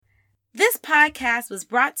This podcast was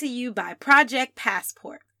brought to you by Project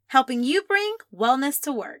Passport, helping you bring wellness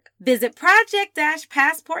to work. Visit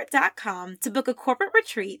project-passport.com to book a corporate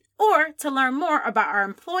retreat or to learn more about our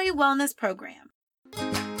employee wellness program.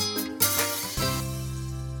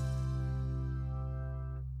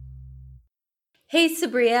 Hey,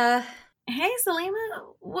 Sabria. Hey, Salima.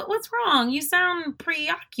 What's wrong? You sound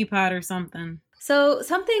preoccupied or something. So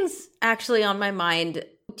something's actually on my mind.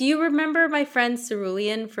 Do you remember my friend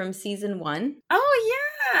Cerulean from season 1? Oh,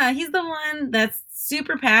 yeah. He's the one that's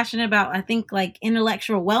super passionate about, I think, like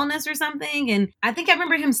intellectual wellness or something. And I think I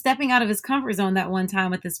remember him stepping out of his comfort zone that one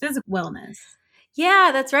time with his physical wellness.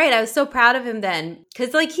 Yeah, that's right. I was so proud of him then.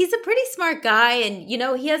 Because, he's a pretty smart guy and,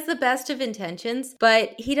 he has the best of intentions,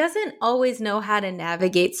 but he doesn't always know how to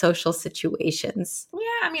navigate social situations.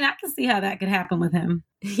 Yeah, I can see how that could happen with him.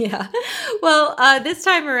 Yeah. Well, this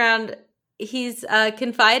time around, he's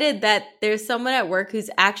confided that there's someone at work who's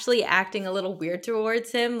actually acting a little weird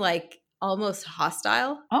towards him, like almost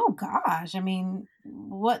hostile. Oh, gosh.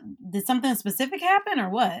 What? Did something specific happen or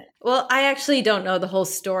what? Well, I actually don't know the whole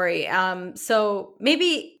story. So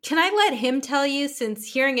maybe, can I let him tell you, since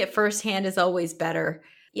hearing it firsthand is always better?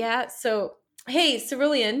 Yeah, so, hey,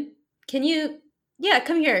 Cerulean, come here.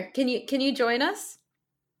 Can you join us?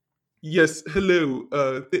 Yes, hello.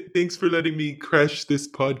 Thanks for letting me crash this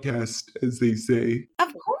podcast, as they say.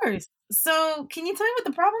 Of course. So, can you tell me what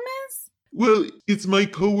the problem is? Well, it's my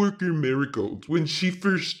coworker Marigold. When she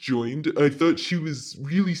first joined, I thought she was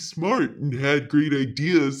really smart and had great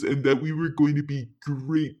ideas and that we were going to be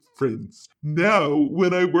great friends. Now,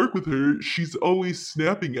 when I work with her, she's always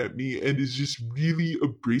snapping at me and is just really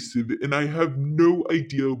abrasive, and I have no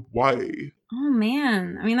idea why. Oh,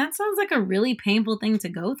 man. That sounds like a really painful thing to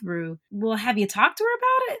go through. Well, have you talked to her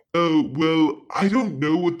about it? Oh, well, I don't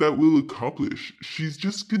know what that will accomplish. She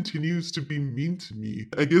just continues to be mean to me.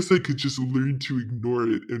 I guess I could just learn to ignore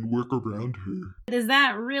it and work around her. Is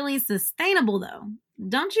that really sustainable, though?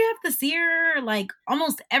 Don't you have to see her,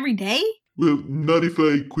 almost every day? Well, not if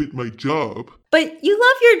I quit my job. But you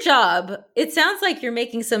love your job. It sounds like you're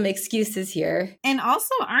making some excuses here. And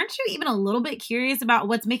also, aren't you even a little bit curious about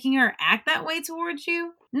what's making her act that way towards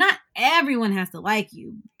you? Not everyone has to like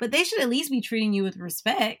you, but they should at least be treating you with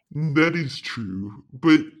respect. That is true,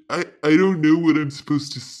 but I don't know what I'm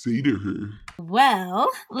supposed to say to her. Well,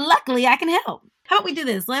 luckily I can help. How about we do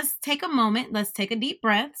this? Let's take a moment. Let's take a deep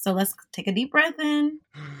breath. So let's take a deep breath in.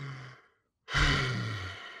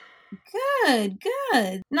 Good.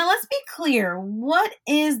 Now let's be clear. What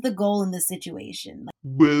is the goal in this situation?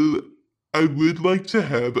 Well, I would like to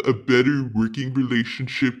have a better working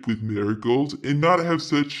relationship with Marigold and not have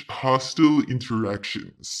such hostile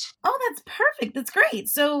interactions. Oh, that's perfect. That's great.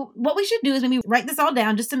 So what we should do is maybe write this all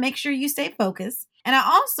down just to make sure you stay focused. And I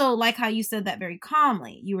also like how you said that very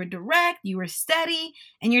calmly. You were direct, you were steady,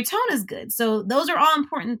 and your tone is good. So those are all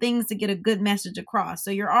important things to get a good message across.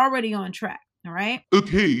 So you're already on track. All right?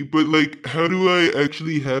 Okay, but how do I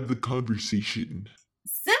actually have the conversation?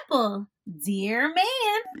 Simple. Dear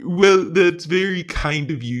man. Well, that's very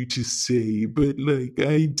kind of you to say, but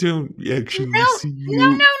I don't actually see you.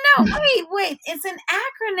 No. Wait. It's an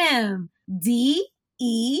acronym.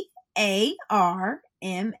 DEARMAN.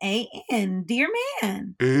 Dear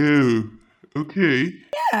man. Oh, okay.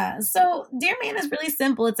 Yeah. So Dear man is really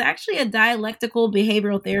simple. It's actually a dialectical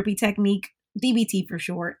behavioral therapy technique, DBT for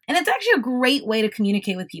short. And it's actually a great way to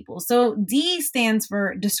communicate with people. So D stands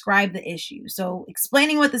for describe the issue. So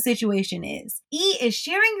explaining what the situation is. E is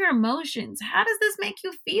sharing your emotions. How does this make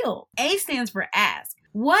you feel? A stands for ask.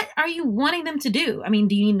 What are you wanting them to do? Do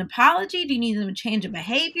you need an apology? Do you need them to change a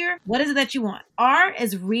behavior? What is it that you want? R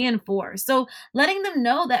is reinforce. So letting them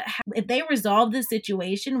know that if they resolve this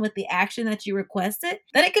situation with the action that you requested,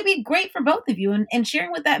 that it could be great for both of you and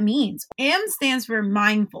sharing what that means. M stands for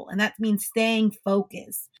mindful, and that means staying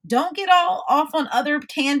focused. Don't get all off on other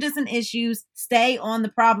tangents and issues. Stay on the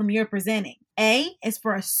problem you're presenting. A is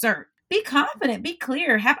for assert. Be confident, be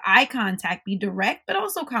clear, have eye contact, be direct, but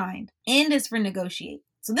also kind. N is for negotiate.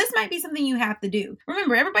 So this might be something you have to do.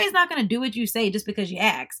 Remember, everybody's not going to do what you say just because you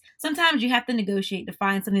ask. Sometimes you have to negotiate to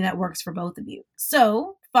find something that works for both of you.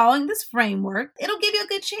 So following this framework, it'll give you a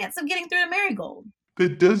good chance of getting through to Marigold.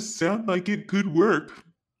 That does sound like it could work.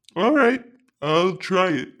 All right, I'll try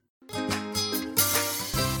it.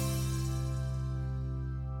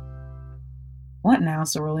 What now,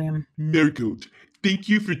 Cerulean? Marigold, thank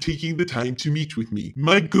you for taking the time to meet with me.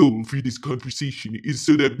 My goal for this conversation is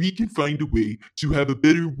so that we can find a way to have a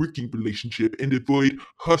better working relationship and avoid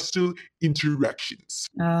hostile interactions.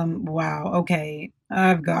 Wow. Okay.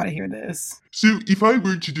 I've got to hear this. So, if I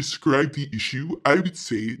were to describe the issue, I would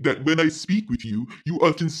say that when I speak with you, you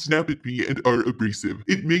often snap at me and are abrasive.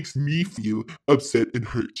 It makes me feel upset and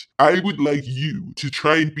hurt. I would like you to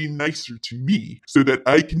try and be nicer to me so that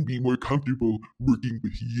I can be more comfortable working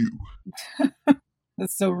with you.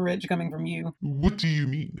 That's so rich coming from you. What do you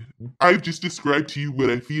mean? I've just described to you what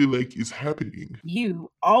I feel like is happening. You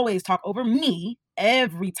always talk over me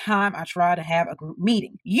every time I try to have a group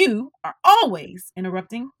meeting. You are always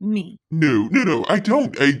interrupting me. No, I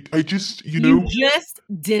don't. I just, You just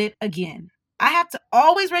did it again. I have to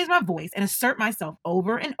always raise my voice and assert myself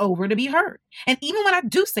over and over to be heard. And even when I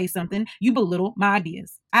do say something, you belittle my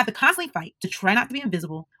ideas. I have to constantly fight to try not to be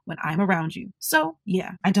invisible when I'm around you. So,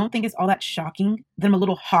 yeah, I don't think it's all that shocking that I'm a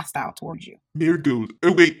little hostile towards you. Marigold.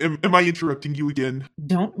 Oh, wait, am I interrupting you again?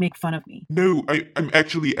 Don't make fun of me. No, I'm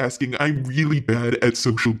actually asking. I'm really bad at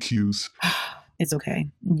social cues. It's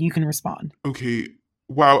okay. You can respond. Okay.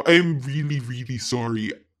 Wow, I'm really, really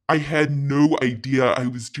sorry. I had no idea I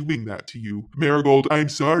was doing that to you. Marigold, I'm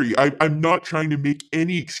sorry. I'm not trying to make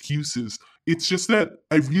any excuses. It's just that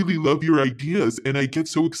I really love your ideas and I get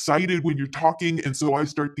so excited when you're talking, and so I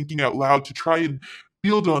start thinking out loud to try and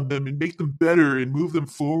build on them and make them better and move them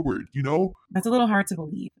forward, you know? That's a little hard to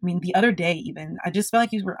believe. I mean, the other day even, I just felt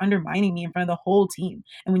like you were undermining me in front of the whole team.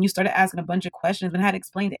 And when you started asking a bunch of questions and had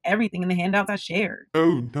explained everything in the handouts I shared.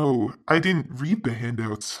 Oh no, I didn't read the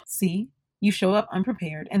handouts. See? You show up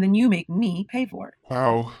unprepared, and then you make me pay for it.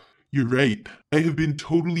 Wow, you're right. I have been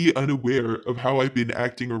totally unaware of how I've been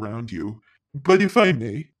acting around you. But if I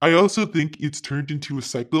may, I also think it's turned into a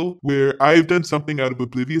cycle where I've done something out of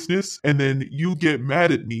obliviousness, and then you get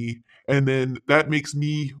mad at me, and then that makes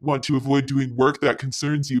me want to avoid doing work that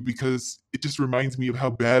concerns you because it just reminds me of how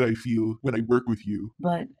bad I feel when I work with you.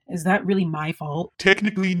 But is that really my fault?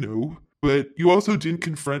 Technically, no. But you also didn't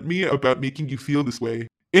confront me about making you feel this way.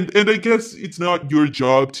 And I guess it's not your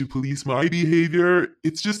job to police my behavior.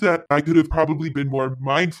 It's just that I could have probably been more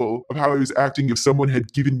mindful of how I was acting if someone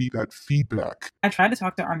had given me that feedback. I tried to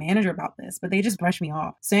talk to our manager about this, but they just brushed me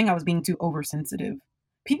off, saying I was being too oversensitive.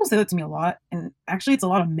 People say that to me a lot, and actually it's a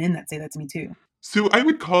lot of men that say that to me too. So I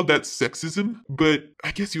would call that sexism, but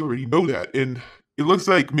I guess you already know that. And it looks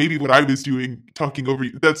like maybe what I was doing, talking over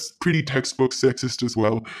you, that's pretty textbook sexist as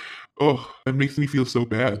well. Oh, that makes me feel so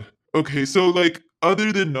bad. Okay, so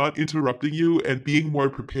other than not interrupting you and being more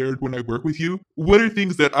prepared when I work with you, what are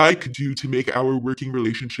things that I could do to make our working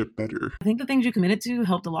relationship better? I think the things you committed to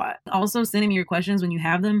helped a lot. Also, sending me your questions when you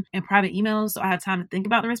have them in private emails so I have time to think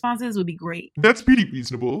about the responses would be great. That's pretty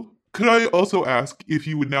reasonable. Could I also ask if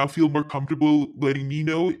you would now feel more comfortable letting me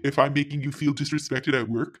know if I'm making you feel disrespected at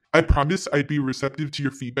work? I promise I'd be receptive to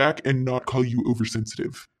your feedback and not call you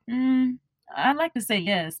oversensitive. I'd like to say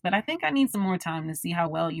yes, but I think I need some more time to see how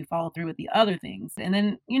well you follow through with the other things. And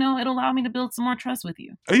then, it'll allow me to build some more trust with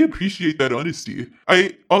you. I appreciate that honesty.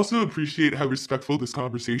 I also appreciate how respectful this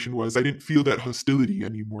conversation was. I didn't feel that hostility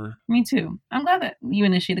anymore. Me too. I'm glad that you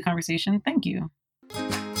initiated the conversation. Thank you.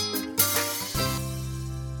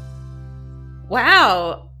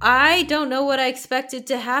 Wow. I don't know what I expected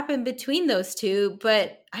to happen between those two,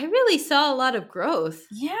 but I really saw a lot of growth.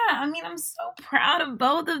 Yeah, I'm so proud of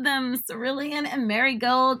both of them, Cerulean and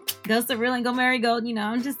Marigold. Go Cerulean, go Marigold.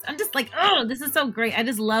 I'm just like, oh, this is so great. I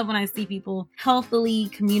just love when I see people healthily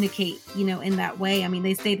communicate, in that way.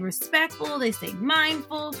 They stayed respectful, they stayed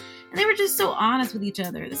mindful, and they were just so honest with each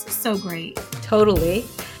other. This is so great. Totally.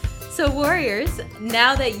 So warriors,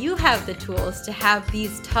 now that you have the tools to have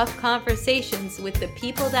these tough conversations with the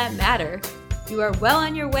people that matter, you are well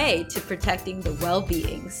on your way to protecting the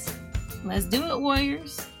well-beings. Let's do it,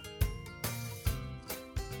 warriors.